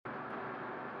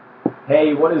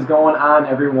Hey, what is going on,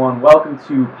 everyone? Welcome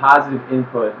to Positive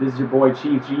Input. This is your boy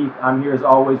Chief. I'm here as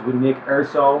always with Nick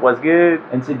Urso. What's good?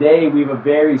 And today we have a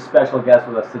very special guest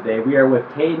with us today. We are with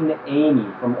Caden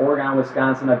Amy from Oregon,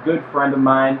 Wisconsin, a good friend of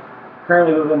mine,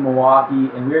 currently living in Milwaukee,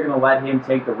 and we're going to let him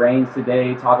take the reins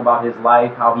today, talk about his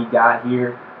life, how he got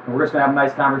here, and we're just going to have a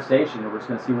nice conversation, and we're just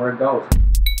going to see where it goes.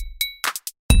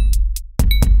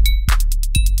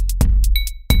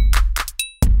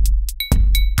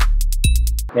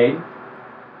 Caden?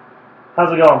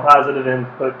 How's it going, Positive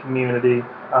Input community?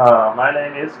 My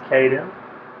name is Caden.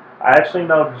 I actually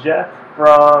know Jeff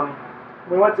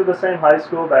we went to the same high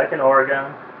school back in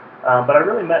Oregon, but I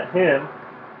really met him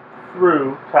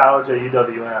through college at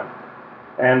UWM.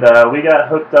 And we got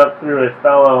hooked up through a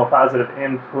fellow Positive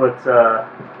Input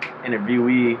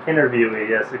interviewee,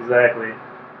 yes, exactly,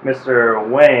 Mr.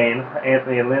 Wayne,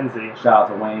 Anthony Lindsay. Shout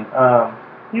out to Wayne.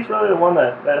 He's really the one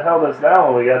that held us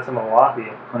down when we got to Milwaukee.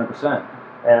 100%.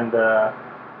 And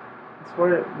it's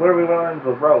where we learned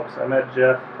the ropes. I met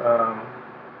Jeff,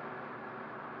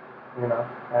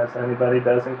 as anybody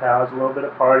does in college, a little bit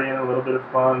of partying, a little bit of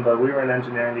fun, but we were in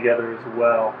engineering together as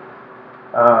well.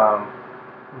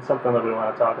 It's something that we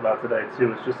want to talk about today,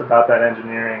 too. It's just about that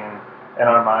engineering and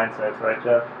our mindsets, right,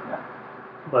 Jeff? Yeah.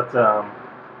 But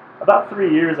about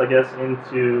 3 years, I guess,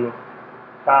 into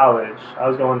college, I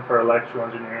was going for electrical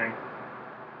engineering.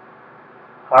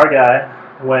 Our guy,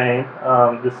 Wayne,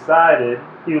 decided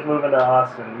he was moving to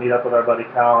Austin, meet up with our buddy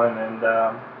Colin, and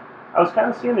I was kind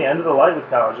of seeing the end of the light with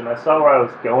college, and I saw where I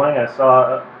was going. I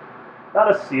saw not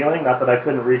a ceiling, not that I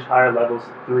couldn't reach higher levels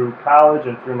through college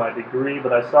and through my degree,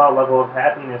 but I saw a level of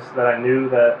happiness that I knew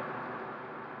that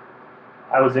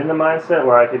I was in the mindset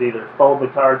where I could either fold the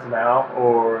cards now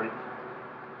or,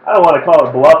 I don't want to call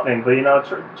it bluffing, but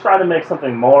try to make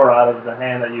something more out of the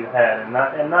hand that you had, and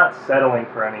not settling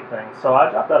for anything. So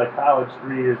I dropped out of college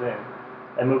 3 years in,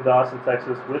 and moved to Austin,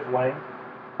 Texas, with Wayne.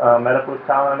 Met up with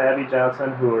Colin and Abby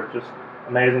Johnson, who are just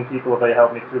amazing people. They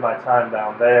helped me through my time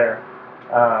down there.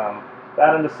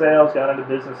 Got into sales, got into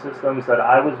business systems that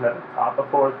I was never taught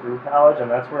before through college, and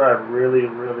that's where I really,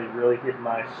 really, really hit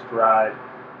my stride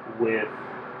with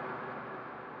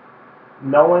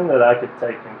knowing that I could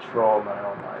take control of my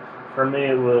own life. For me,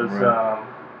 it was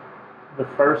the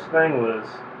first thing was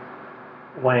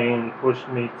Wayne pushed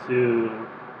me to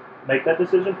make that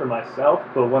decision for myself.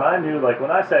 But when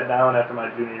I sat down after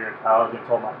my junior year of college and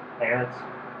told my parents,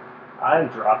 I'm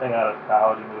dropping out of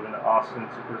college and moving to Austin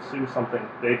to pursue something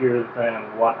bigger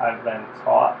than what I've been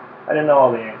taught, I didn't know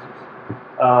all the answers.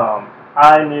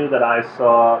 I knew that I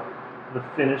saw the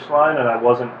finish line, and I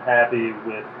wasn't happy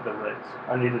with the race.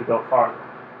 I needed to go farther.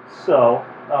 So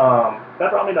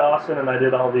that brought me to Austin, and I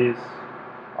did all these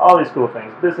cool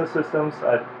things. Business systems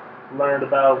I learned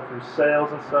about through sales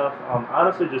and stuff.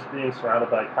 Honestly, just being surrounded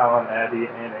by Colin, Abby,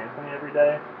 and Anthony every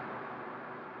day.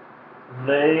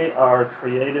 They are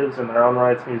creatives in their own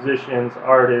rights, musicians,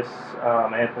 artists.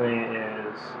 Anthony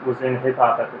was in hip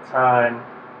hop at the time.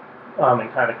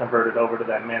 And kind of converted over to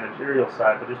that managerial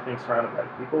side, but just being surrounded by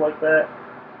people like that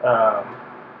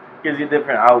Gives you a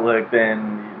different outlook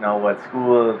than what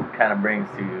school kind of brings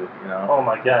to you. Oh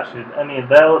my gosh, dude. I mean,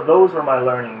 those were my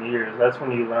learning years. That's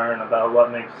when you learn about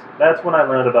That's when I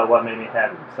learned about what made me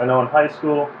happy. I know in high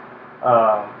school,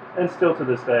 and still to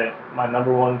this day, my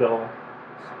number one goal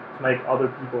is to make other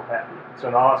people happy. It's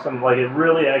an awesome, it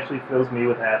really actually fills me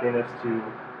with happiness to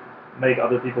make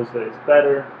other people's days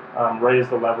better. Raise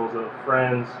the levels of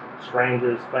friends,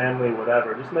 strangers, family,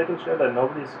 whatever. Just making sure that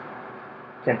nobody's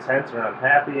content or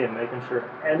unhappy, and making sure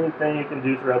anything you can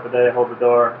do throughout the day, hold the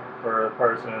door for a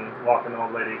person, walking an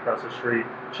old lady across the street,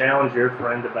 challenge your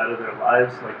friend to better their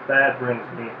lives, that brings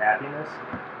me happiness.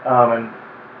 And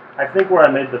I think where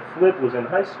I made the flip was in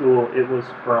high school. It was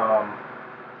from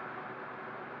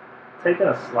taking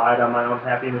a slide on my own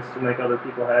happiness to make other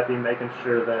people happy, making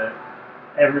sure that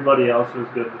everybody else was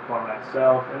good before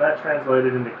myself, and that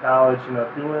translated into college.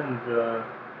 Doing the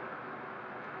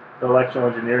electrical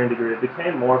engineering degree, it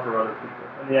became more for other people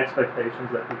and the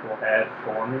expectations that people had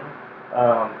for me.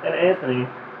 And Anthony,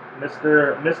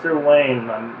 Mr. Wayne,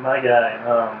 my guy,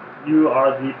 you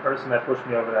are the person that pushed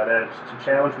me over that edge to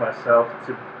challenge myself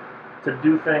to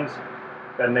do things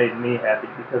that made me happy,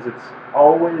 because it's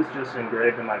always just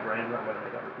engraved in my brain that I'm going to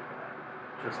make other people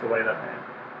happy, just the way that I am.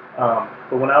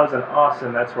 But when I was in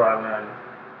Austin, that's where I learned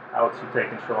how to take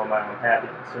control of my own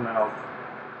happiness. And now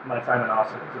my time in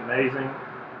Austin was amazing.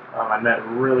 I met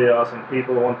really awesome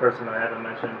people. One person that I haven't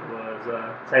mentioned was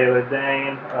Taylor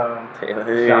Dane.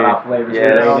 Taylor. Shout out Flavors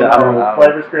Yeah,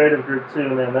 Flavors Creative Group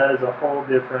 2, man. That is a whole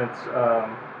different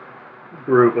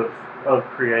group of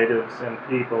creatives and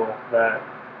people that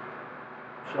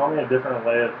shown me a different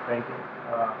way of thinking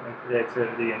and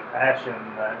creativity and passion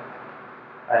that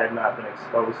I had not been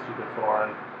exposed to before.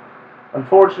 And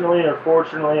unfortunately or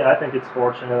fortunately, I think it's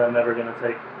fortunate. I'm never going to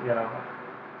take,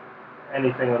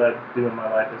 anything that I do in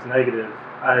my life as negative.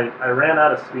 I ran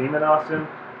out of steam in Austin.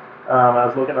 I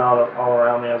was looking all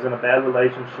around me. I was in a bad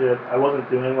relationship. I wasn't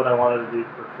doing what I wanted to do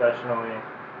professionally.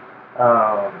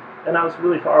 And I was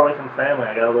really far away from family.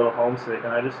 I got a little homesick,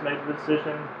 and I just made the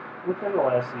decision within the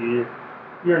last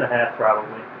year and a half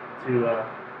probably, to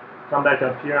come back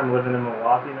up here. I'm living in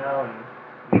Milwaukee now, and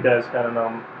you guys kind of know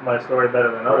my story better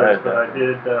than others, Right, but I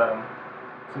did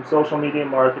some social media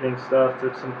marketing stuff,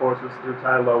 took some courses through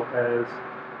Ty Lopez,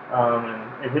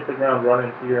 and hit the ground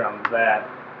running here on that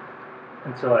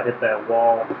until I hit that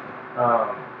wall,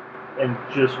 and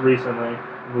just recently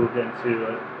moved into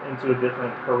a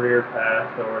different career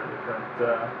path or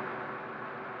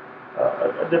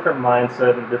a different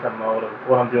mindset and different mode of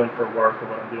what I'm doing for work or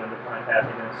what I'm doing to find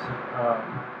happiness.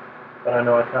 But I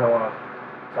know I kind of want to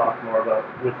talk more about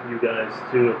with you guys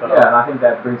too. Yeah, and I think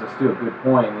that brings us to a good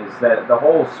point, is that the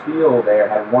whole spiel there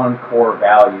had one core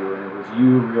value, and it was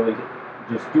you really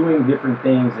just doing different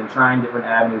things and trying different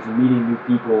avenues and meeting new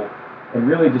people and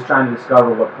really just trying to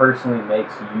discover what personally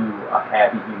makes you a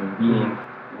happy human being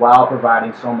while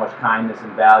providing so much kindness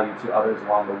and value to others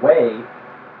along the way,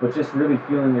 but just really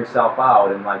feeling yourself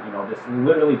out and just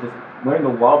literally just learning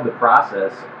to love the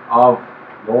process of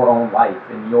your own life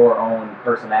and your own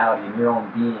personality and your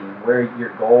own being, where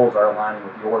your goals are aligning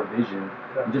with your vision,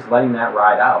 and just letting that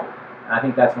ride out. And I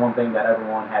think that's one thing that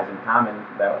everyone has in common.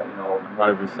 That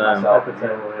 100%. Myself, At the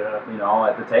table,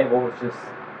 at the table, it's just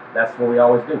that's what we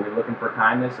always do. We're looking for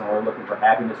kindness and we're looking for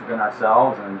happiness within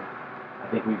ourselves. And I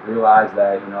think we've realized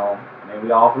that maybe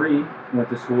we all three went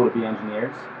to school to be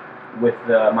engineers, with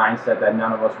the mindset that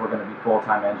none of us were going to be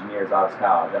full-time engineers out of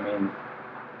college. I mean,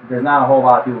 there's not a whole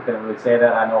lot of people can really say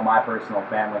that. I know my personal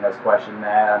family has questioned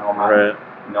that. I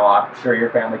know I'm sure your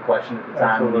family questioned at the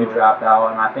time when you dropped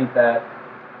out. And I think that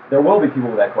there will be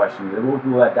people that question you. There will be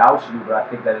people that doubt you, but I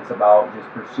think that it's about just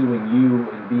pursuing you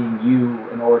and being you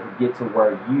in order to get to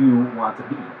where you want to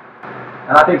be.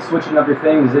 And I think switching up your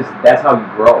things that's how you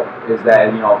grow. Is that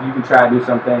if you can try to do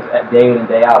some things day in and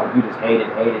day out, but you just hate it,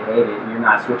 and you're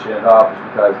not switching it up just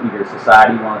because either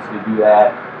society wants you to do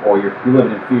that, or you're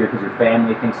living in fear because your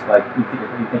family thinks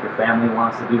you think your family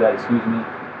wants to do that. Excuse me.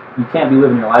 You can't be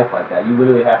living your life like that. You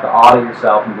literally have to audit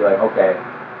yourself and be like, okay,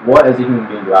 what as a human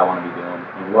being do I want to be doing,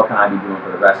 and what can I be doing for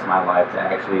the rest of my life to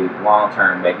actually long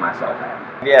term make myself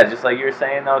happy. Yeah, just like you were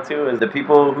saying though too, is the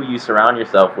people who you surround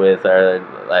yourself with are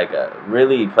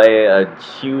really play a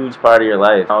huge part of your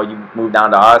life. You move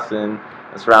down to Austin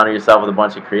and surround yourself with a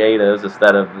bunch of creatives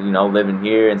instead of living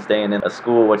here and staying in a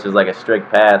school which is like a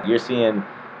strict path. You're seeing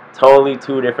totally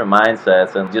two different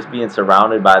mindsets, and just being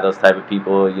surrounded by those type of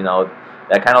people,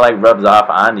 that kind of like rubs off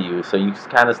onto you. So you just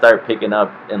kind of start picking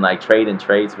up and trading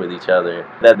traits with each other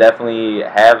that definitely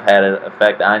have had an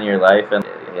effect on your life, and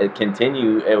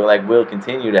it will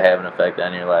continue to have an effect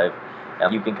on your life.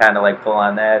 And you can kind of pull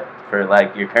on that for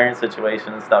your current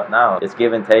situation and stuff now. It's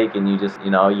give and take, and you just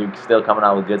you're still coming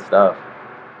out with good stuff.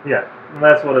 Yeah, and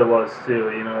that's what it was too.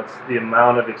 It's the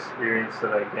amount of experience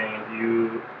that I gained.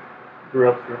 You grew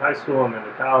up through high school and then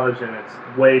to college, and it's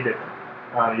way different.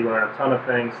 You learn a ton of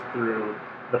things through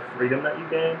the freedom that you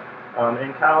gain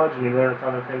in college, and you learn a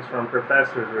ton of things from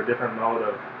professors or a different mode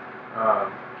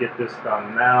of get this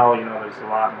done now. There's a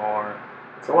lot more.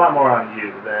 It's a lot more on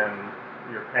you than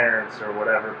your parents or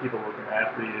whatever people looking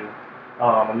after you.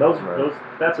 And those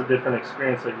that's a different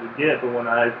experience that you get. But when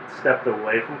I stepped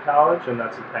away from college, and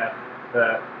that's a path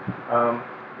that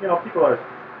people are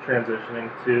transitioning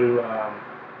to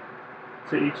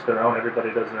each their own. Everybody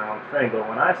does their own thing. But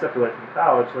when I stepped away from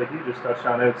college, like you just touched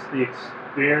on, it's the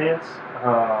experience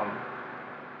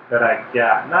that I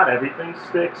got. Not everything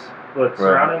sticks, but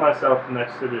surrounding myself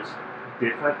next to just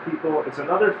different people, it's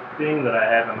another thing that I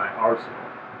have in my arsenal.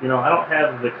 I don't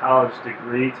have the college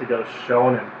degree to go show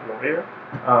an employer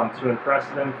to impress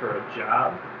them for a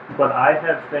job, but I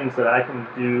have things that I can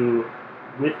do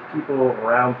with people,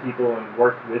 around people, and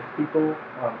work with people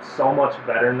so much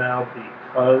better now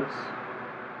because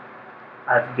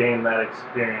I've gained that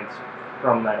experience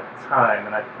from that time.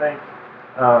 And I think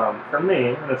for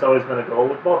me, and it's always been a goal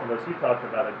with both of us, you talked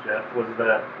about it, Jeff, was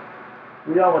that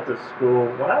we all went to school.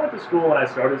 When I went to school, when I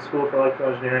started school for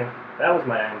electrical engineering, that was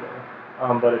my end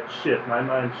goal. But it shifted. My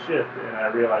mind shifted, and I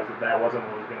realized that wasn't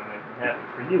what was going to make me happy.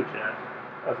 For you, Jeff,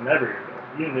 that was never your goal.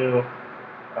 You knew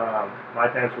my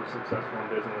parents were successful in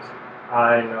business.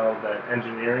 I know that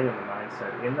engineering and the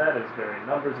mindset in that is very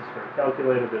numbers, it's very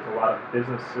calculated. There's a lot of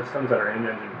business systems that are in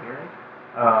engineering.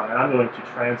 and I'm going to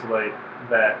translate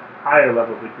that higher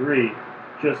level degree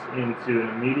just into an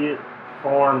immediate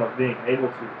form of being able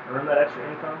to earn that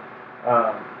extra income,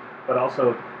 but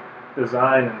also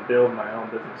design and build my own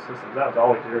business systems. That was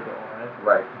always your goal, right?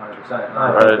 Right, 100%. And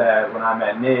I heard that when I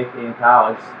met Nick in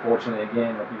college, fortunately,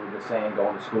 again, like you were just saying,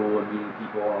 going to school and meeting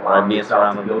people and allowing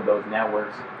yourself to build those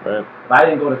networks. Right. If I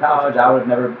didn't go to college, I would have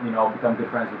never, become good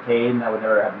friends with Caden. I would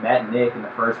never have met Nick in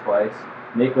the first place.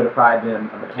 Nick would have probably been a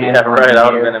mechanical engineer. I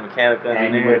would have been a mechanical engineer.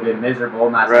 And he would have been miserable.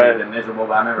 Not saying he would have been miserable,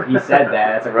 but I remember he said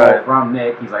that. That's a quote from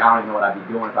Nick. He's like, I don't even know what I'd be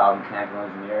doing if I was a mechanical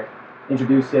engineer.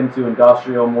 Introduced him to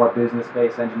industrial, more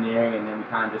business-based engineering, and then we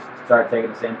kind of just started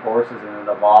taking the same courses, and it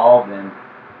evolved, and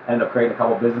ended up creating a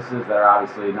couple businesses that are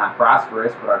obviously not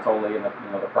prosperous, but are totally in the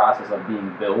process of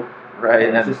being built. Right.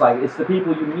 And it's just like, it's the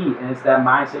people you meet, and it's that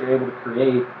mindset you're able to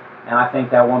create. And I think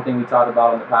that one thing we talked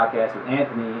about on the podcast with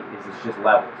Anthony is it's just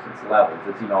levels. It's levels.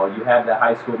 It's, you have that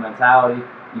high school mentality.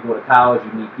 You go to college,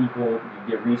 you meet people, you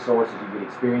get resources, you get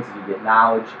experiences, you get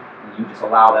knowledge, and you just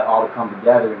allow that all to come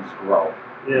together and just grow.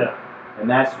 Yeah. And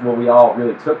that's what we all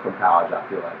really took from college, I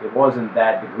feel like. It wasn't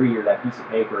that degree or that piece of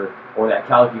paper or that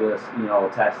calculus,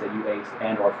 test that you aced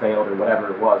and or failed or whatever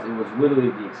it was. It was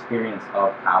literally the experience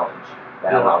of college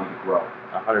that allowed you to grow.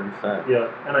 100%. Yeah,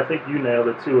 and I think you nailed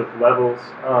it too with levels.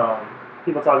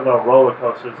 People talk about roller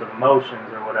coasters of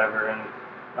emotions or whatever, and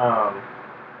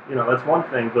that's one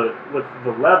thing. But with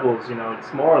the levels,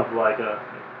 it's more of like a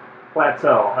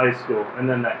plateau, high school, and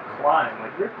then that climb.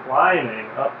 Like you're climbing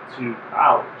up to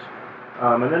college,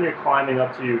 and then you're climbing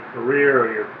up to your career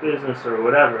or your business or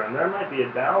whatever. And there might be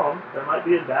a down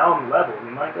level.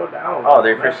 You might go down. Oh,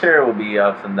 there for sure will be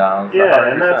ups and downs.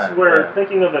 Yeah, and that's where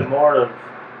thinking of it more of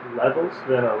levels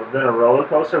than a roller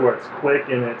coaster where it's quick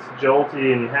and it's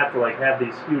jolty and you have to have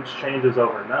these huge changes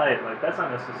overnight. Like that's not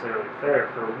necessarily fair.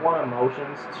 For one,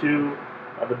 emotions, two,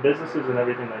 the businesses and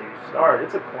everything that you start,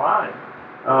 it's a climb,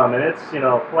 and it's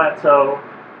plateau,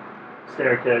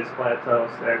 staircase, plateau,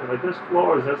 staircase. Like there's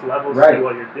floors, there's levels to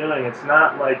what you're doing. It's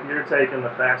not like you're taking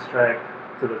the fast track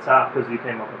to the top because you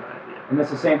came up with an idea. And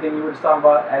that's the same thing you were just talking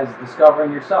about as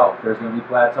discovering yourself. There's going to be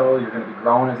plateau, you're going to be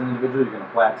growing as an individual, you're going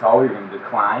to plateau, you're going to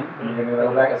decline, and you're going to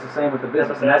go back. It's the same with the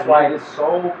business. And that's why it is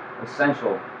so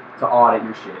essential to audit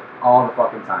your shit all the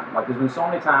fucking time. Like there's been so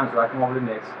many times where I come over to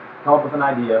Nick's, come up with an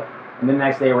idea, and then the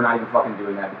next day we're not even fucking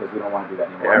doing that because we don't want to do that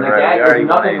anymore. And there's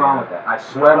nothing wrong with that. I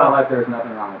swear on my life there's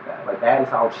nothing wrong with that. Like that is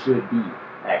how it should be,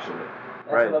 actually.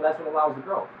 That's what allows the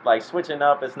growth. Like switching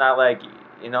up, it's not like,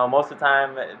 most of the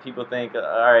time people think, all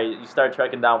right, you start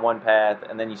trekking down one path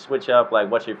and then you switch up like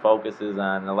what your focus is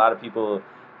on. And a lot of people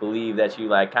believe that you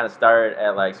kind of start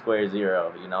at square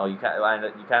zero. You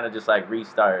kind of just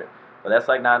restart. But that's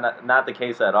not the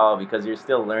case at all because you're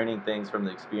still learning things from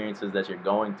the experiences that you're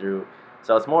going through.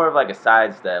 So it's more of a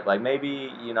sidestep. Like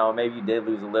maybe you did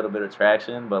lose a little bit of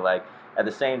traction, but at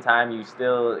the same time, you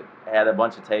still had a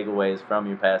bunch of takeaways from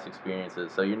your past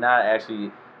experiences. So you're not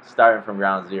actually starting from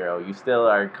ground zero. You still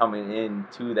are coming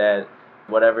into that,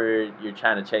 whatever you're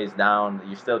trying to chase down,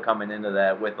 you're still coming into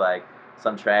that with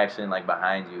some traction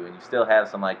behind you, and you still have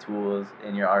some tools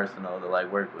in your arsenal to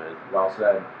work with. Well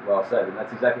said. And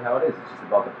that's exactly how it is. It's just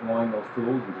about deploying those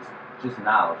tools and just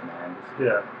knowledge, man.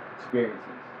 Experiences.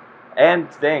 And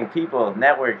people,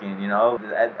 networking,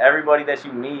 everybody that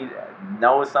you meet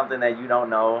knows something that you don't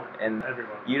know, and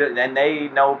and they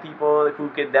know people who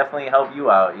could definitely help you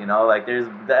out, there's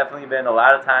definitely been a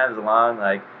lot of times along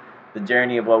the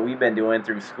journey of what we've been doing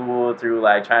through school, through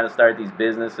trying to start these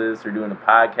businesses, through doing the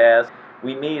podcast.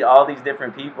 We meet all these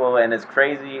different people, and it's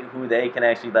crazy who they can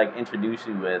actually introduce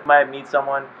you with. You might meet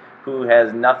someone who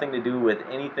has nothing to do with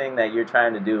anything that you're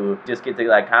trying to do, just get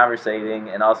to conversating,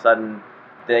 and all of a sudden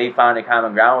they found a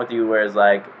common ground with you, where it's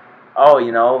one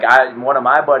of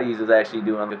my buddies is actually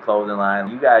doing a clothing line.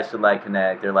 You guys should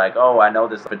connect. They're I know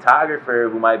this photographer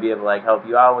who might be able to help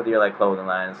you out with your clothing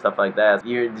line and stuff like that.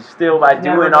 You're still by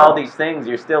doing all these things,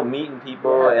 you're still meeting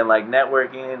people and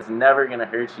networking. It's never gonna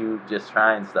hurt you just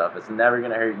trying stuff. It's never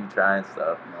gonna hurt you trying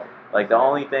stuff. The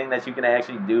only thing that you can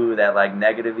actually do that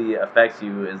negatively affects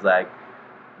you is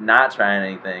not trying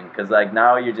anything, because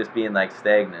now you're just being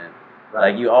stagnant.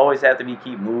 Right. You always have to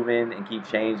keep moving and keep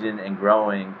changing and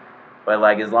growing. But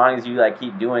as long as you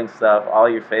keep doing stuff, all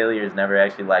your failures never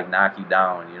actually knock you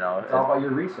down, It's all about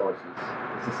your resources.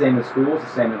 It's the same in school, it's the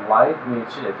same in life. I mean,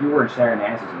 shit, if you weren't sharing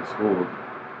answers in school,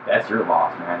 that's your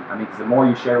loss, man. I mean, because the more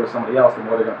you share with somebody else, the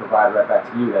more they're going to provide right back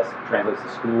to you. That translates to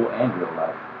school and real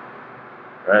life.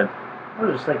 Right. I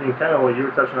was just thinking kind of what you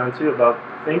were touching on too about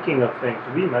thinking of things.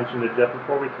 We mentioned it, Jeff,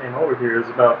 before we came over here, is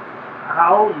about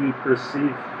how you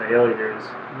perceive failure is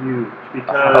huge, because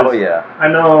I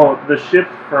know the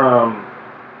shift from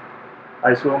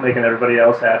high school, making everybody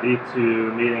else happy,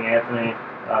 to meeting Anthony,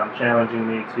 challenging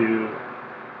me to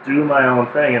do my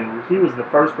own thing. And he was the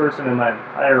first person in my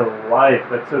entire life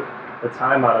that took the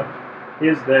time out of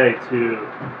his day to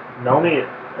know me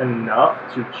enough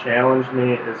to challenge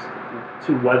me as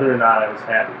to whether or not I was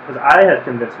happy. Because I had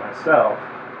convinced myself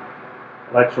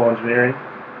electrical engineering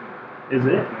is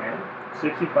it, man.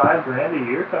 65 grand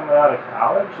a year coming out of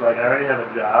college. Like, I already have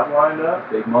a job lined up.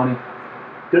 Big money.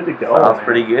 Good to go. Sounds man.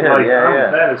 pretty good. Like,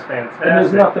 Yeah. That is fantastic. And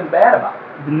there's nothing bad about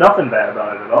it. Nothing bad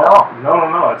about it at all.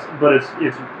 No.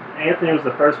 It's Anthony was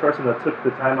the first person that took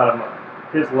the time out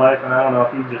of his life, and I don't know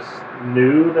if he just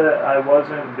knew that I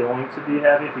wasn't going to be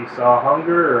happy, if he saw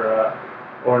hunger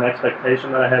or an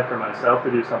expectation that I had for myself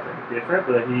to do something different.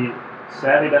 But he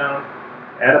sat me down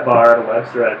at a bar at a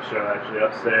Webster Edge show, actually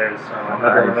upstairs. I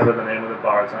never remember the name of the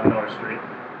bar. It's on North Street,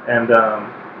 and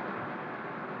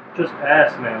just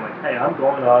asked, man, like, hey, I'm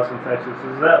going to Austin, Texas.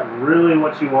 Is that really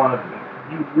what you want to do?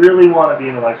 You really want to be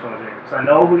an electrical engineer? Because I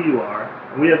know who you are,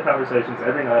 and we have conversations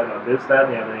every night about this,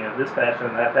 that, and the other. You have this passion,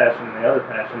 and that passion, and the other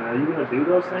passion. Are you going to do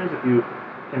those things if you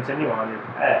continue on your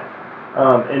path?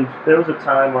 And there was a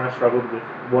time where I struggled with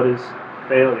what is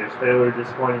failure. Is failure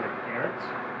disappointing your parents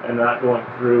and not going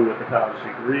through with a college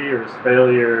degree, or is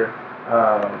failure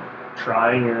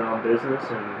trying your own business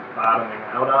and bottoming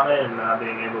out on it and not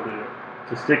being able to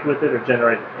stick with it or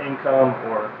generate income,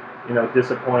 or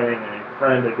disappointing a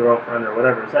friend, a girlfriend, or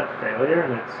whatever? Is that failure?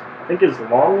 And I think as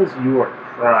long as you are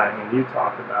trying, and you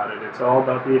talked about it, it's all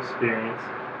about the experience.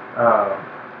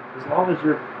 As long as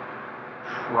you're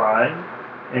trying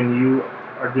and you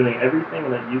are doing everything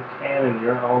that you can in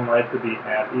your own life to be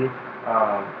happy,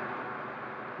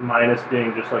 minus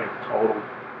being just like a total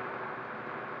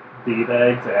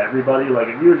D-bag to everybody. Like,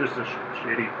 if you're just a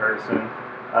shitty person,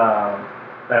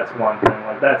 that's one thing.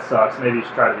 Like, that sucks. Maybe you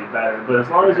should try to be better. But as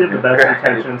long as you have the best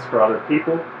intentions for other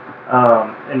people,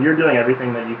 and you're doing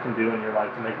everything that you can do in your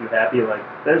life to make you happy, like,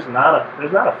 there's not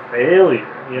a failure,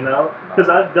 Because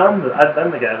I've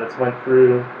been the guy that's went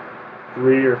through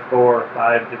 3 or 4 or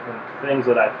 5 different things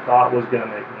that I thought was going to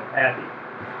make me happy.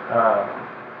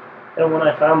 And when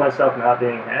I found myself not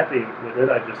being happy with it,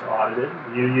 I just audited.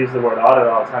 You use the word audit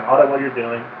all the time. Audit what you're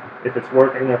doing, if it's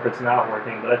working or if it's not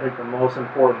working. But I think the most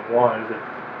important one is if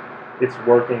it's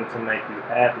working to make you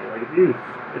happy. Like,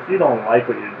 if you don't like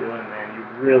what you're doing, man, you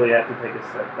really have to take a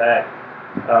step back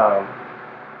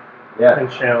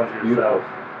and challenge yourself.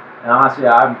 And honestly,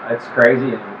 it's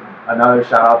crazy. And another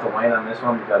shout out to Wayne on this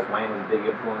one, because Wayne was a big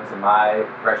influence in my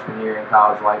freshman year in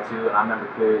college life too. And I remember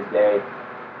clear as day,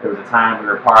 there was a time we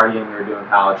were partying, we were doing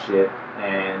college shit,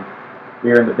 and we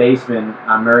were in the basement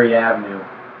on Murray Avenue,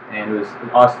 and it was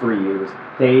us three. It was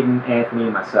Caden, Anthony,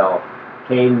 and myself.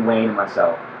 Caden, Wayne, and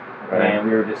myself. Right. And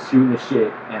we were just shooting the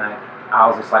shit, and I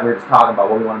was just like, we were just talking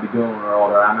about what we want to be doing when we're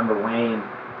older. I remember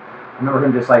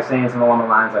him just like saying something along the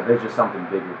lines like, "There's just something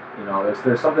bigger,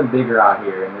 There's something bigger out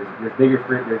here, and there's bigger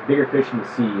fish in the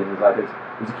sea, and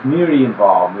there's a community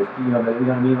involved. There's you know what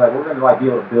I mean? Like, we're gonna be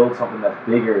able to build something that's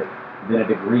bigger than a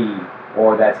degree,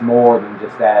 or that's more than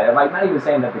just that. And like, not even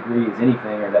saying that degree is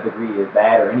anything or that degree is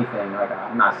bad or anything. Like,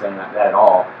 I'm not saying that at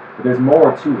all. But there's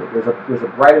more to it. There's a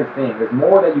brighter thing. There's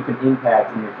more that you can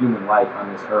impact in your human life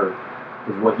on this earth.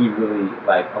 Is what he really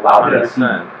allowed me to see.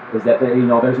 Is that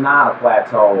there's not a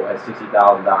plateau at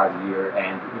 $60,000 a year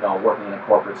and working in a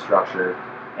corporate structure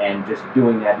and just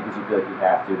doing that because you feel like you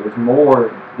have to. There's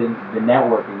more than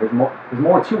networking. There's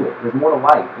more to it. There's more to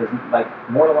life. There's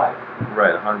more to life.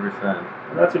 Right, 100%.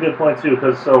 And that's a good point too,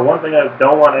 because one thing I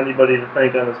don't want anybody to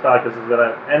think on this podcast is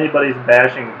that anybody's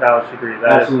bashing a college degree.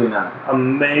 That Absolutely is not.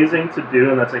 amazing to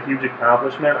do, and that's a huge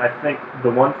accomplishment. I think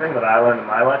the one thing that I learned in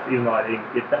my life, even though I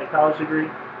didn't get that college degree,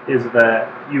 is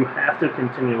that you have to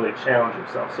continually challenge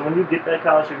yourself. So when you get that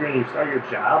college degree and you start your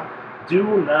job,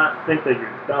 do not think that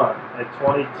you're done at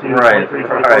 22, 23,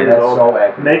 24 years old,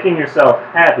 making yourself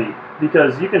happy.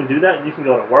 Because you can do that, and you can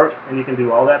go to work, and you can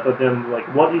do all that, but then,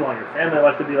 what do you want your family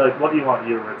life to be like? What do you want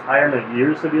your retirement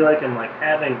years to be like? And,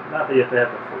 having, not that you have to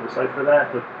have the foresight for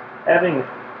that, but having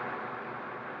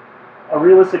a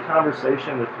realistic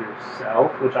conversation with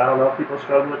yourself, which I don't know if people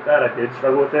struggle with that. I did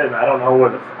struggle with it, and I don't know where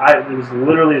it was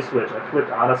literally a switch. I flipped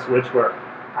on a switch where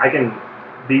I can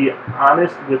be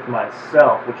honest with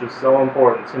myself, which is so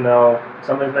important to know if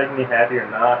something's making me happy or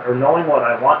not, or knowing what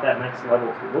I want that next level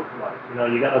to look like.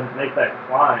 You got to make that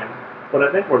climb. But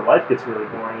I think where life gets really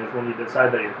boring is when you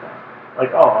decide that you're done.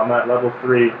 Like, oh, I'm at level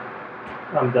 3,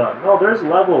 I'm done. No, there's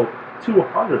level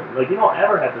 200. You don't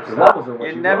ever have to stop.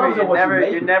 You're never gonna stop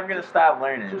learning. You're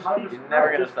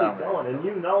never gonna stop going, and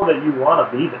you know that you want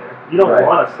to be there. You don't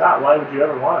want to stop. Why would you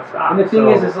ever want to stop? And the thing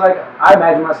is, it's like, I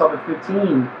imagine myself at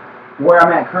 15. where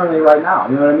I'm at currently right now.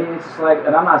 You know what I mean? It's just like,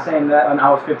 and I'm not saying that when I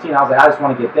was 15, I was like, I just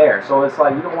want to get there. So it's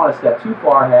like, you don't want to step too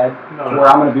far ahead to where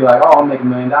I'm going to be like, oh, I'll make $1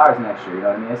 million next year. You know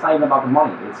what I mean? It's not even about the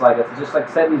money. It's like, it's just like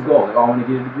setting these goals. Like, oh, I'm going to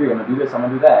get a degree. I'm going to do this. I'm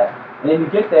going to do that. And then you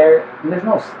get there, and if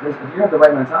you have the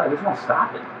right mentality, there's no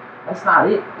stopping. That's not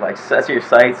it. Like, set your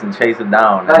sights and chase it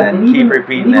down, Like, and then keep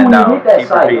repeating that down. Even when you hit that Keep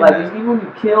sight, repeating like that. even when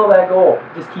you kill that goal,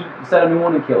 just keep set a new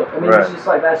one and kill it. I mean, Right. it's just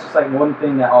like that's just like one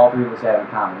thing that all three of us have in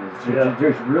common. Is just, Yeah.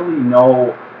 there's really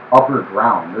no upper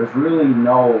ground. There's really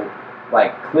no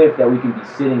like cliff that we can be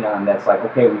sitting on. That's like,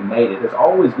 okay, we made it. There's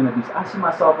always going to be. I see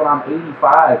myself when I'm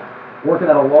 85. Working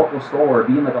at a local store,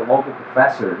 being like a local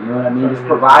professor, you know what I mean? Just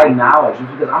provide knowledge,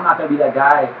 just because I'm not going to be that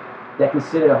guy that can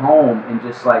sit at home and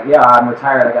just like, yeah, I'm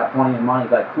retired, I got plenty of money,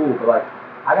 like cool, but like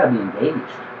I gotta be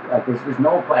engaged. Like there's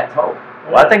no plateau.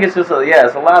 Well, I think it's just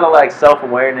it's a lot of like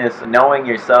self-awareness, knowing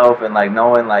yourself and like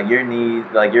knowing like your needs,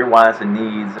 like your wants and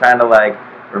needs, trying to like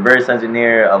reverse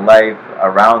engineer a life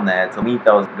around that to meet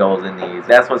those goals and needs.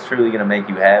 That's what's truly gonna make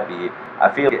you happy.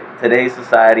 I feel today's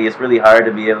society, it's really hard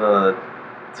to be able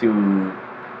to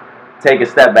take a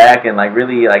step back and like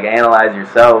really like analyze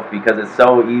yourself, because it's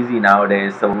so easy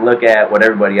nowadays to look at what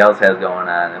everybody else has going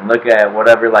on and look at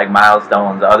whatever like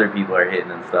milestones other people are hitting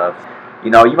and stuff.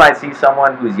 You know, you might see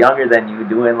someone who's younger than you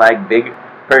doing like bigger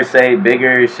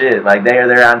shit. Like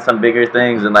they're on some bigger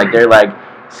things and like they're like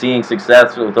seeing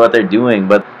success with what they're doing,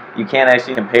 but you can't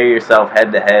actually compare yourself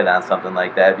head to head on something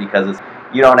like that, because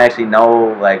you don't actually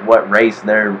know like what race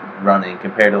they're running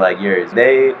compared to like yours.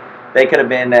 They could have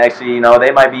been actually, you know,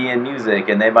 they might be in music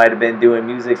and they might have been doing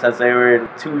music since they were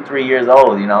 2-3 years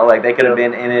old, you know, like they could have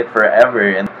been in it forever,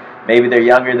 and maybe they're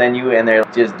younger than you and they're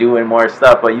just doing more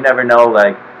stuff, but you never know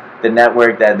like the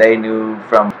network that they knew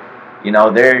from, you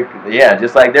know,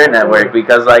 just like their network,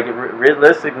 because like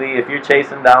realistically, if you're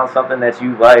chasing down something that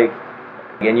you like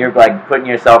and you're like putting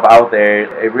yourself out there,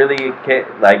 it really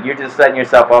like you're just setting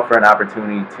yourself up for an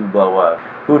opportunity to blow up.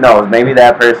 Who knows? Maybe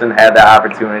that person had the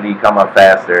opportunity come up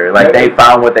faster. Like they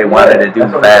found what they wanted to do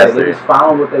faster. They just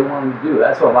found what they wanted to do.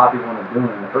 That's what a lot of people want to do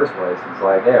in the first place. It's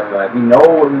like, yeah, we know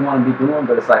what we want to be doing,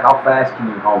 but it's like, how fast can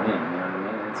you home in? You know what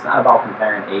I mean? It's not about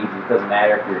comparing ages. It doesn't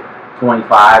matter if you're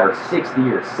 25 or 60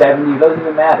 or 70. It doesn't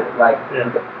even matter. Like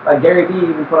Gary Vee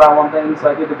even put out one thing. He's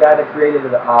like, the guy that created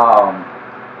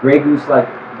Grey Goose like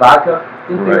vodka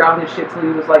didn't figure out his shit till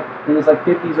he was like in his like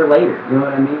 50s or later. You know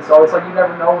what I mean? So it's like you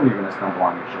never know when you're gonna stumble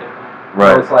on your shit.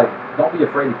 Right. So it's like, don't be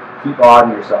afraid to keep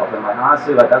auditing yourself. And like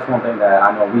honestly, like that's one thing that I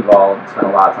know we've all spent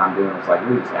a lot of time doing. It's like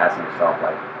really just asking yourself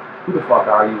like, who the fuck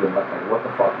are you and like what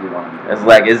the fuck do you want to be doing? It's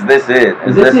like, is this it?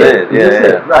 Is this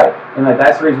it? Right. And like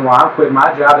that's the reason why I'm quitting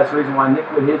my job. That's the reason why Nick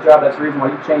quit his job. That's the reason why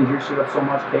you changed your shit up so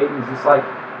much, Kate. It's just like,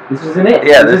 this isn't it.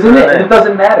 Yeah, this isn't it. And it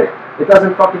doesn't matter. It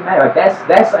doesn't fucking matter. Like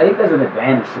that's I think there's an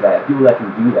advantage to that. People that can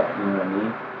do that. You know what I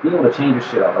mean? Being able to change your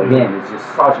shit up again is just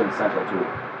such an essential tool.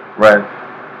 Right.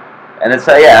 And it's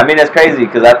I mean, it's crazy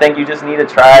because I think you just need to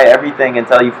try everything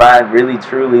until you find really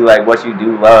truly like what you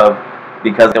do love,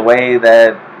 because the way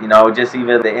that, you know, just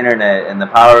even the internet and the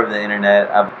power of the internet,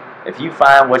 if you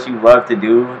find what you love to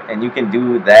do and you can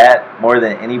do that more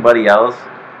than anybody else,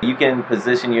 you can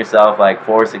position yourself like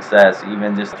for success,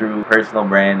 even just through personal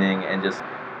branding and just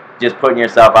putting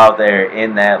yourself out there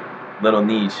in that little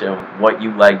niche of what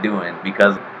you like doing,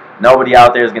 because nobody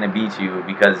out there is going to beat you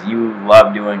because you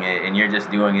love doing it and you're just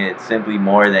doing it simply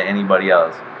more than anybody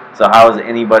else. So how is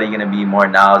anybody going to be more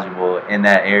knowledgeable in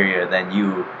that area than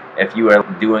you if you are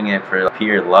doing it for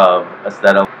pure love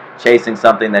instead of chasing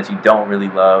something that you don't really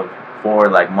love for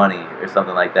like money or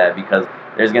something like that? Because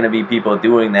there's going to be people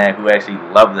doing that who actually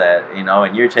love that, you know,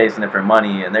 and you're chasing it for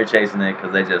money and they're chasing it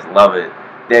because they just love it.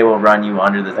 They will run you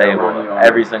under the table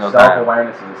every single time.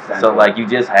 Self-awareness is essential. So like you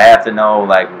just have to know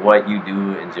like what you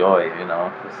do enjoy, you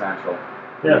know. It's essential.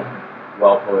 Yeah.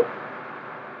 Well put.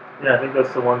 Yeah, I think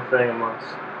that's the one thing amongst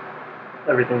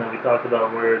everything that we talked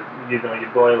about where, you know, you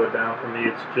boil it down. For me,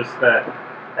 it's just that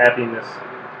happiness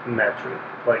metric.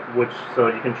 Like so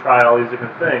you can try all these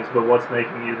different things, but what's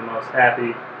making you the most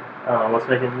happy?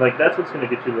 That's what's going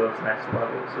to get you those next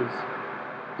levels.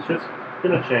 It's just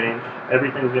going to change.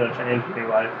 Everything's going to change in your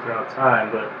life throughout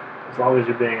time, but as long as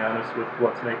you're being honest with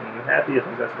what's making you happy, I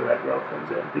think that's where that growth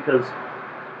comes in. Because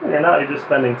when you're not, you're just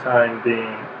spending time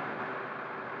being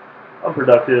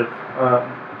unproductive,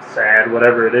 sad,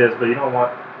 whatever it is, but you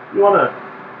want to,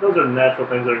 those are natural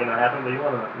things that are going to happen, but you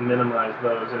want to minimize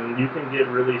those, and you can get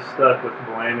really stuck with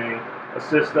blaming a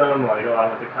system, like, oh,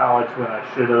 I went to college when I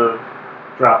should have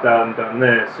dropped out and done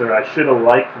this, or I should have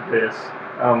liked this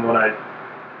when I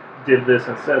did this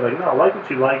instead. Like, no, like what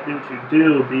you like, do what you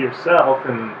do, be yourself,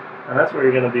 and and that's where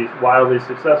you're going to be wildly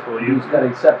successful. You just gotta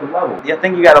accept the level. Yeah, I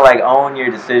think you gotta like own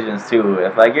your decisions too.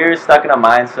 If like you're stuck in a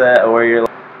mindset where you're,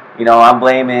 I'm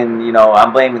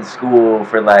blaming school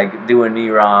for like doing me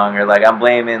wrong, or like I'm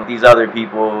blaming these other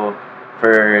people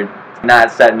for not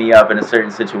setting me up in a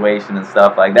certain situation and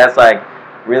stuff. Like that's like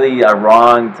really a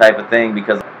wrong type of thing,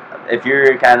 because if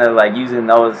you're kind of like using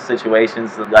those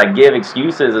situations to like give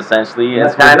excuses, essentially,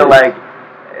 it's kind of like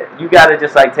you gotta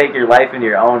just like take your life in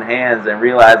your own hands and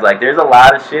realize like there's a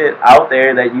lot of shit out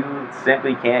there that you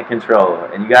simply can't control,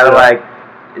 and you gotta like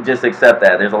just accept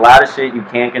that there's a lot of shit you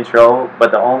can't control,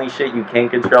 but the only shit you can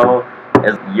control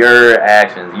is your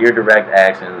actions, your direct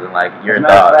actions, and like your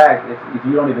thoughts. As a matter of fact, if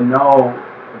you don't even know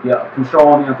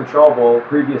controlling the uncontrollable,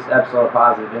 previous episode of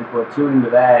Positive Input, tune into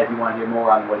that if you want to hear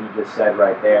more on what he just said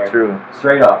right there. True.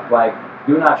 Straight up, like,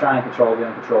 do not try and control the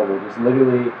uncontrollable. Just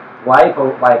literally, life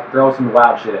will like throw some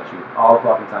wild shit at you all the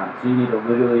fucking time. So you need to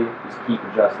literally just keep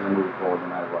adjusting and moving forward no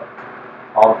matter what,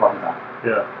 all the fucking time.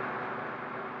 Yeah.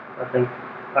 I think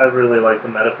I really like the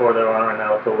metaphor they're on right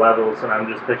now with the levels, and I'm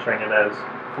just picturing it as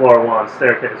floor 1,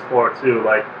 staircase floor 2.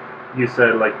 Like you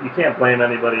said, like you can't blame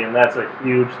anybody, and that's a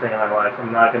huge thing in my life.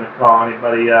 I'm not going to call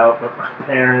anybody out, but my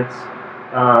parents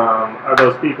are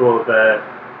those people that,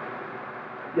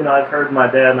 I've heard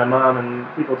my dad and my mom and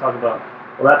people talk about,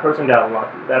 well, that person got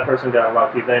lucky. That person got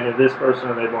lucky. They knew this person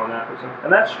or they born that person.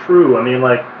 And that's true. I mean,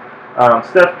 like,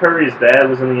 Steph Curry's dad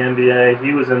was in the NBA.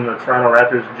 He was in the Toronto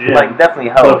Raptors gym. Like,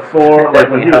 definitely helped. Before, like,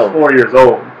 when he was 4 years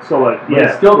old. So, like, yeah.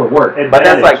 It's still the work. But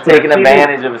that's like taking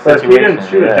advantage of a situation. But if he didn't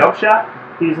shoot a jump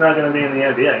shot, he's not going to be in the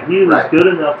NBA. He was good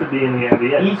enough to be in the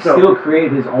NBA. He still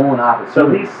created his own opportunity.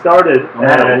 So he started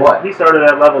He started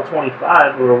at level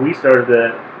 25, where we started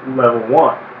at level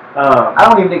 1. I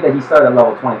don't even think that he started at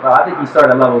level 25. I think he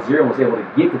started at level 0 and was able to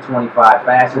get to 25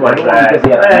 faster because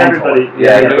he had a mentor. He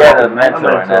had a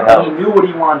mentor, and he knew what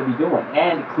he wanted to be doing,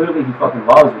 and clearly he fucking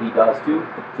loves what he does too.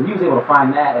 So he was able to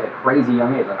find that at a crazy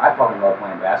young age. Like, I fucking love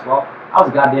playing basketball. I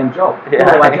was a goddamn joke.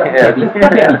 Like, you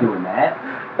can't be doing that.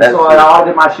 So I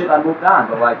did my shit, I moved on.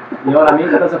 But like, you know what I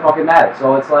mean? It doesn't fucking matter.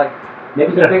 So it's like,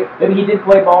 maybe he did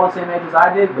play ball the same age as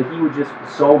I did, but he was just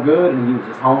so good and he was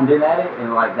just honed in at it,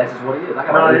 and like that's just what he is.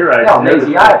 You're right. I got a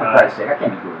lazy eye, for Christ's sake. I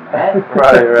can't be doing that.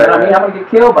 Right. You know what I mean? I'm gonna get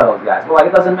killed by those guys. But like,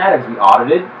 it doesn't matter because we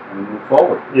audited and we moved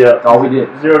forward. Yeah, that's all we did.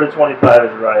 0 to 25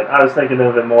 is right. I was thinking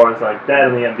of it more as like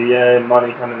dad in the NBA,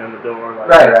 money coming in the door. Like,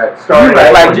 right. Starting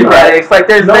like genetics. Like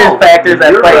there's factors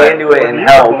that play into it and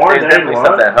help. There's definitely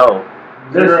stuff that help.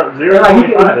 0 to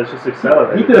 25 is just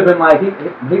accelerated. He could have been like,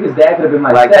 his dad could have been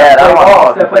like, Dad, I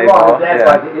want to play ball.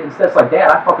 His dad's like, Dad,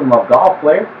 I fucking love golf,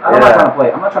 player. I'm not trying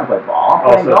to play ball.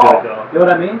 I'm playing golf. You know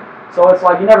what I mean? So it's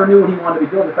like, you never knew what he wanted to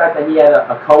be doing. The fact that he had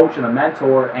a coach and a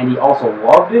mentor, and he also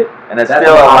loved it. And it's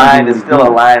still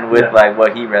aligned with like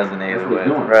what he resonated with.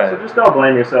 Right. So just don't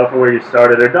blame yourself for where you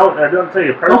started, or don't take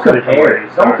it personally from where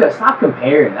you started. Stop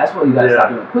comparing. That's what you gotta stop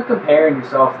doing. Quit comparing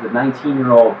yourself to the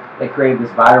 19-year-old that created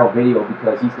this viral video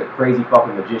because he's the crazy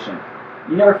fucking magician.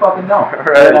 You never fucking know.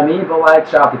 Right. You know what I mean? But like,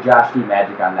 shout out to Josh T.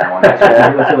 Magic on that one.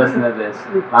 Let's listen to this,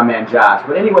 my man Josh.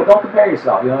 But anyway, don't compare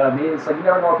yourself. You know what I mean? It's like you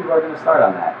never know where people are going to start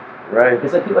on that. Right.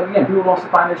 It's like people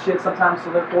don't find their shit sometimes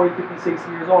till they're 40, 50, 60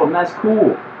 years old, and that's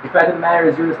cool. The fact of the matter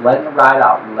is, you're just letting it ride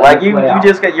out.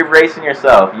 You're racing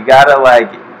yourself. You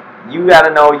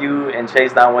gotta know you and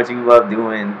chase down what you love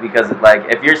doing, because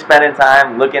like if you're spending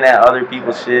time looking at other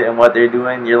people's shit and what they're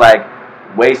doing, you're like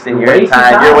wasting your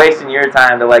time. You're wasting your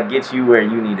time to like get you where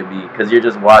you need to be, because you're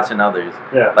just watching others.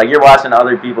 Yeah. Like you're watching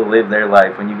other people live their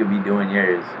life when you could be doing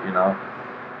yours.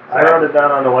 I wrote it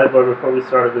down on the whiteboard before we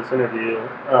started this interview.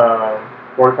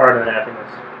 Work hard and happiness.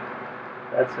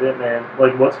 That's it, man.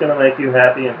 Like, what's going to make you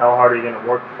happy, and how hard are you going to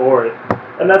work for it?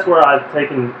 And that's where I've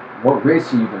taken. What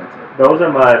risks are you going to take? Those are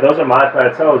my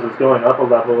plateaus. Is going up a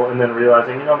level and then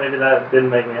realizing, maybe that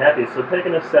didn't make me happy. So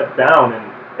taking a step down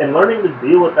and learning to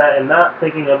deal with that and not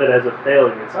thinking of it as a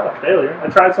failure. It's not a failure. I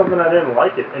tried something, I didn't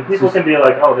like it, and people can be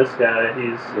like, "Oh, this guy,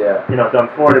 he's done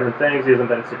 4 different things. He hasn't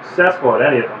been successful at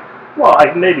any of them." Well,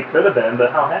 I maybe could have been,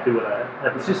 but how happy would I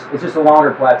have been? It's just a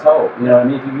longer plateau. You know what I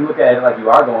mean? If you look at it like you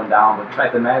are going down, but the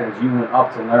fact of the matter is you went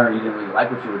up to learn. You didn't really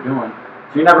like what you were doing,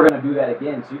 so you're never going to do that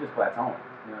again. So you're just plateauing.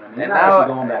 You know what I mean? You're not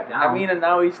actually going back down. I mean, and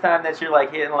now each time that you're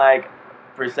like hitting like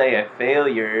per se a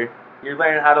failure, you're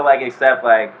learning how to like accept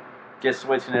like just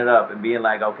switching it up and being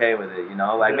like okay with it.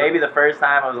 Like maybe the first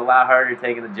time it was a lot harder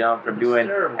taking the jump from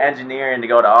doing engineering to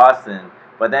go to Austin.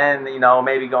 But then,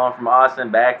 maybe going from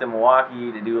Austin back to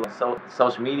Milwaukee to do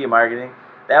social media marketing,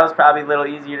 that was probably a little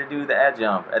easier to do the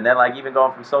jump. And then, like, even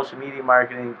going from social media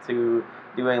marketing to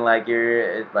doing like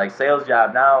your like sales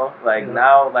job now. Like Yeah.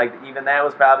 now, like even that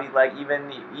was probably like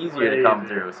even easier to come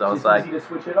Crazy. through. So it's just like easy to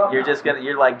switch it up. you're now. just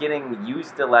you're like getting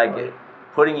used to like Right.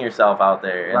 putting yourself out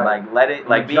there and Right. like let it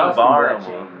like being Adjusting to that vulnerable.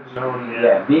 change. Knowing,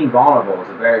 Yeah, being vulnerable is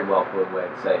a very well put way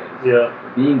to say it. Yeah.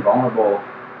 Being vulnerable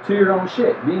to your own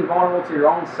shit, being vulnerable to your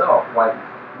own self, like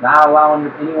not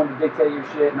allowing anyone to dictate your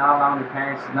shit, not allowing your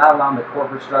parents, not allowing the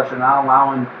corporate structure, not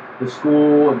allowing the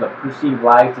school and the perceived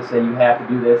life to say you have to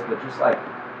do this, but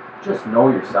just know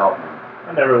yourself, man.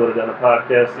 I never would have done a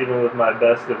podcast even with my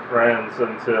best of friends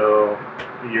until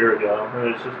a year ago. And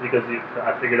it's just because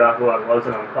I figured out who I was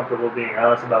and I'm comfortable being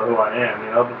honest about who I am.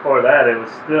 You know, before that it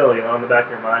was still, you know, in the back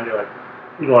of your mind you're like,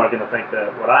 people aren't going to think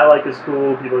that what I like is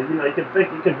cool. People, you know, you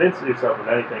convince yourself of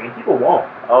anything, and people won't.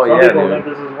 Oh Some yeah, people dude. think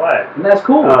this is whack. And that's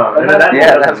cool. And that's that cool.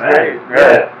 Yeah, doesn't that's matter. great,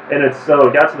 right. Yeah, and it's so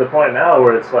it got to the point now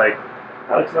where it's like,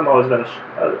 because I've always been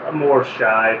a more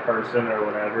shy person or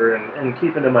whatever, and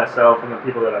keeping to myself and the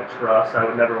people that I trust, I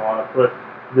would never want to put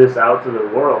this out to the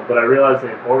world. But I realized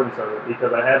the importance of it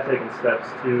because I have taken steps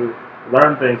to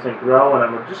learn things and grow, and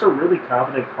I'm just a really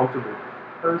confident, comfortable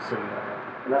person now.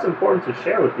 And that's important to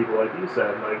share with people, like you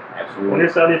said. Like, Absolutely. when you're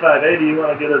 75, 80, you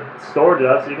want to get a store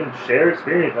job so you can share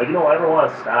experience. Like, you don't ever want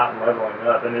to stop leveling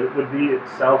up. And it would be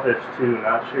selfish to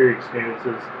not share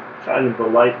experiences, shining the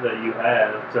light that you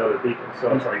have to other people.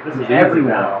 So it's like, this is easy everyone,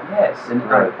 now. yes, and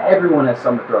Right. everyone has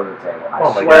something to throw to the table. I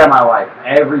Oh my swear God. on my life,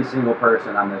 every single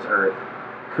person on this earth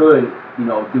could, you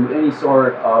know, do any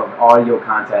sort of audio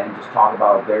content and just talk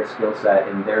about their skill set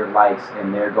and their likes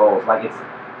and their goals. Like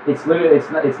it's literally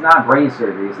it's not brain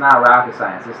surgery. It's not rocket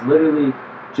science. It's literally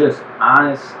just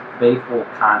honest, faithful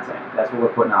content. That's what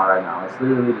we're putting out right now. It's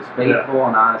literally just faithful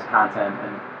and honest content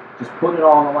and just put it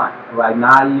all on the line. Like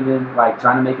not even like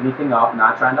trying to make anything up,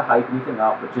 not trying to hype anything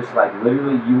up, but just like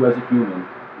literally you as a human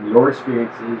and your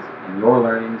experiences and your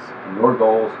learnings and your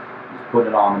goals, just put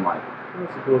it all on the mic.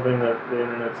 That's the cool thing that the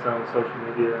internet's done with social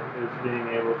media is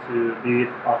being able to be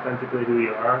authentically who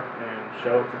you are and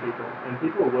show it to people. And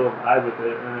people will vibe with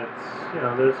it, and it's, you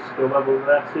know, there's a skill level of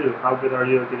that too. How good are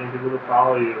you at getting people to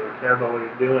follow you or care about what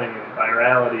you're doing and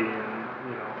virality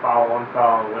and, you know, follow,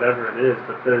 unfollow, whatever it is.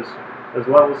 But there's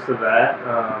levels to that.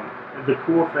 The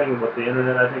cool thing what the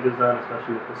internet I think has done,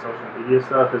 especially with the social media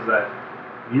stuff, is that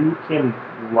you can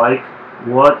like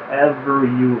whatever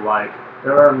you like.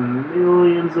 There are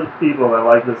millions of people that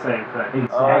like the same thing.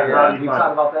 Oh, yeah. You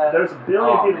talk about that? There's a billion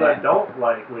Oh, people man. that don't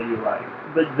like what you like,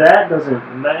 but that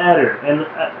doesn't matter. And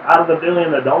out of the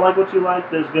billion that don't like what you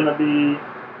like, there's gonna be,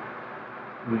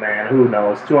 man, who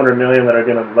knows, 200 million that are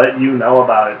gonna let you know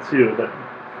about it too. But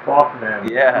fuck them.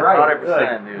 Yeah, Right.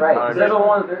 100%, dude. Right, because 100%. they're the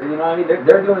ones, you know what I mean?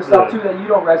 They're doing stuff too that you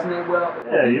don't resonate well.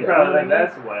 Yeah, you either, probably know what I think mean?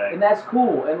 that's whack. And that's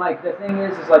cool. And like the thing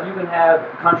is like you can have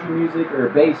country music or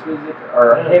bass music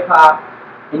or Yeah. hip hop,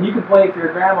 and you can play it for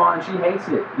your grandma and she hates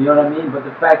it. You know what I mean? But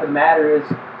the fact of the matter is,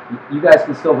 you guys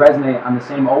can still resonate on the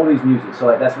same oldies music. So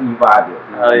like that's what you vibe with.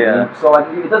 You know what I yeah. mean? So like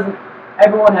it doesn't.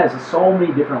 Everyone has so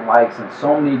many different likes and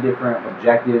so many different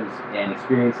objectives and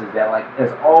experiences that like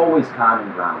there's always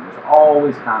common ground. There's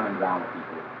always common ground with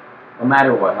people. No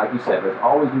matter what, like you said, there's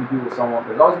always gonna be people with someone.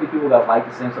 There's always gonna be people that like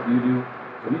the same stuff you do.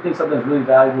 So if you think something is really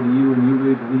valuable to you and you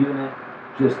really believe in it,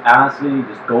 just honestly,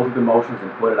 just go through the motions and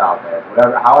put it out there.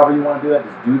 However you want to do that,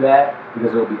 just do that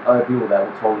because there will be other people that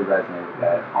will totally resonate with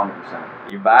that,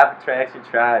 100%. Your vibe attracts your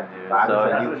tribe, dude. Vibe So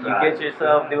attracts you your tribe. get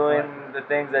yourself doing the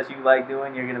things that you like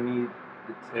doing, you're gonna meet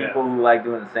Yeah. people who like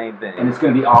doing the same thing. And it's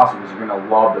gonna be awesome because you're gonna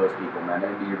love those people, man. They're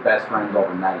gonna be your best friends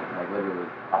overnight, like literally.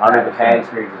 100%. I've had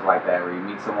experiences like that where you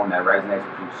meet someone that resonates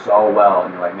with you so well,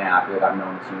 and you're like, man, I feel like I've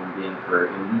known this human being for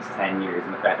at least 10 years,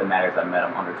 and the fact that matters, I met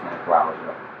him under 24 hours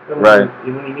ago. And Right.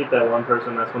 when you meet that one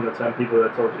person, that's when the 10 people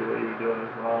that told you what you were doing is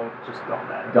wrong just don't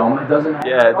matter. It doesn't matter.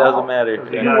 Yeah, at it doesn't all. matter. Because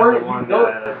If you you got work, the one you go,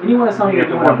 guy that- anyone that's telling you get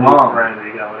you're the doing it one new wrong. friend that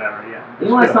you got, whatever, yeah.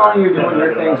 Anyone that's Just telling you you're don't doing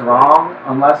your matter things about that. wrong,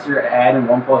 unless you're adding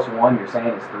 1 + 1, you're saying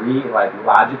it's 3, like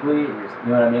logically, and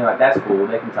you know what I mean? Like that's cool.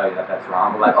 They can tell you that that's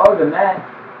wrong. But like other than that,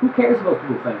 who cares what those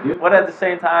people think, dude? But at the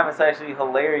same time, it's actually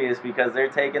hilarious because they're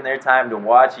taking their time to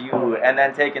watch you and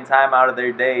then taking time out of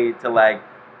their day to like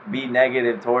be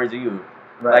negative towards you.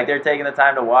 Right. Like they're taking the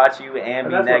time to watch you and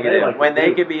be that's what they negative like to when they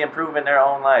do. could be improving their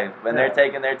own life. When Yeah. they're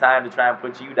taking their time to try and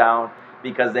put you down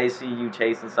because they see you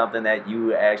chasing something that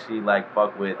you actually like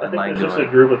fuck with I and think like there's just a doing.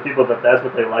 group of people that's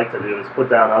what they like to do is put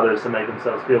down others to make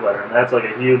themselves feel better, and that's like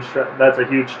a huge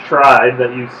tribe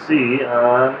that you see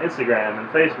on Instagram and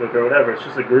Facebook or whatever. It's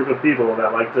just a group of people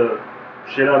that like to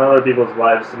shit on other people's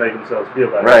lives to make themselves feel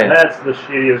better. Right. And that's the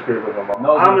shittiest group of them all.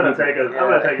 Those I'm are gonna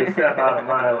people- take a step out of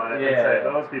my life and Yeah. say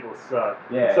those people suck.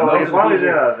 Yeah. So like, those as are long as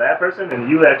people- you're that person and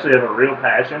you actually have a real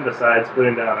passion besides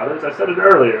putting down others, I said it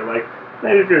earlier. Like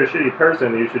maybe if you're a shitty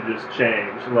person, you should just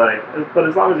change. Like, but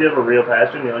as long as you have a real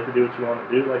passion, you like to do what you want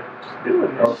to do. Like, just do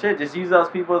it. Man. Shit, just use those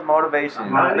people as motivation.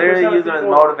 90% Literally use them as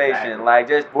people- motivation. Exactly. Like,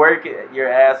 just work your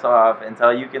ass off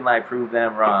until you can like prove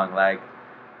them wrong. Like,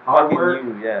 Hard fucking work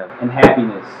you, yeah. and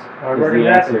happiness Hard is work the and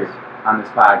answer happiness. on this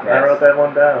podcast. I wrote that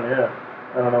one down. Yeah.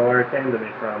 I don't know where it came to me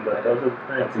from, but those are the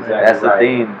things. That's man. exactly That's the right.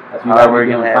 theme. That's what you Hard gotta work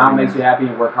be and doing. If Found makes happiness. you happy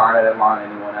and work hard at it longer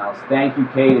than anyone else. Thank you,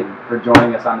 Caden, for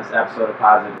joining us on this episode of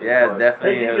Positive Yeah, it's Input. definitely.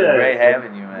 Thank It you was guys. great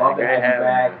having you, man. Love to great have you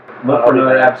back. having Look I'll for be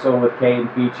another back. episode with Caden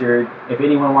featured. If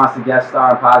anyone wants to guest star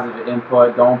on Positive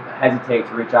Input, don't hesitate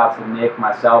to reach out to Nick,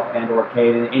 myself, and or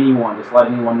Caden. Anyone, just let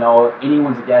anyone know. If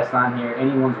anyone's a guest on here,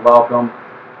 anyone's welcome.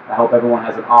 I hope everyone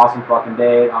has an awesome fucking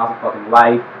day, an awesome fucking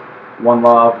life. One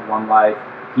love, one life.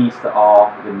 Peace to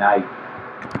all. Good night.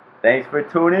 Thanks for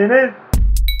tuning in.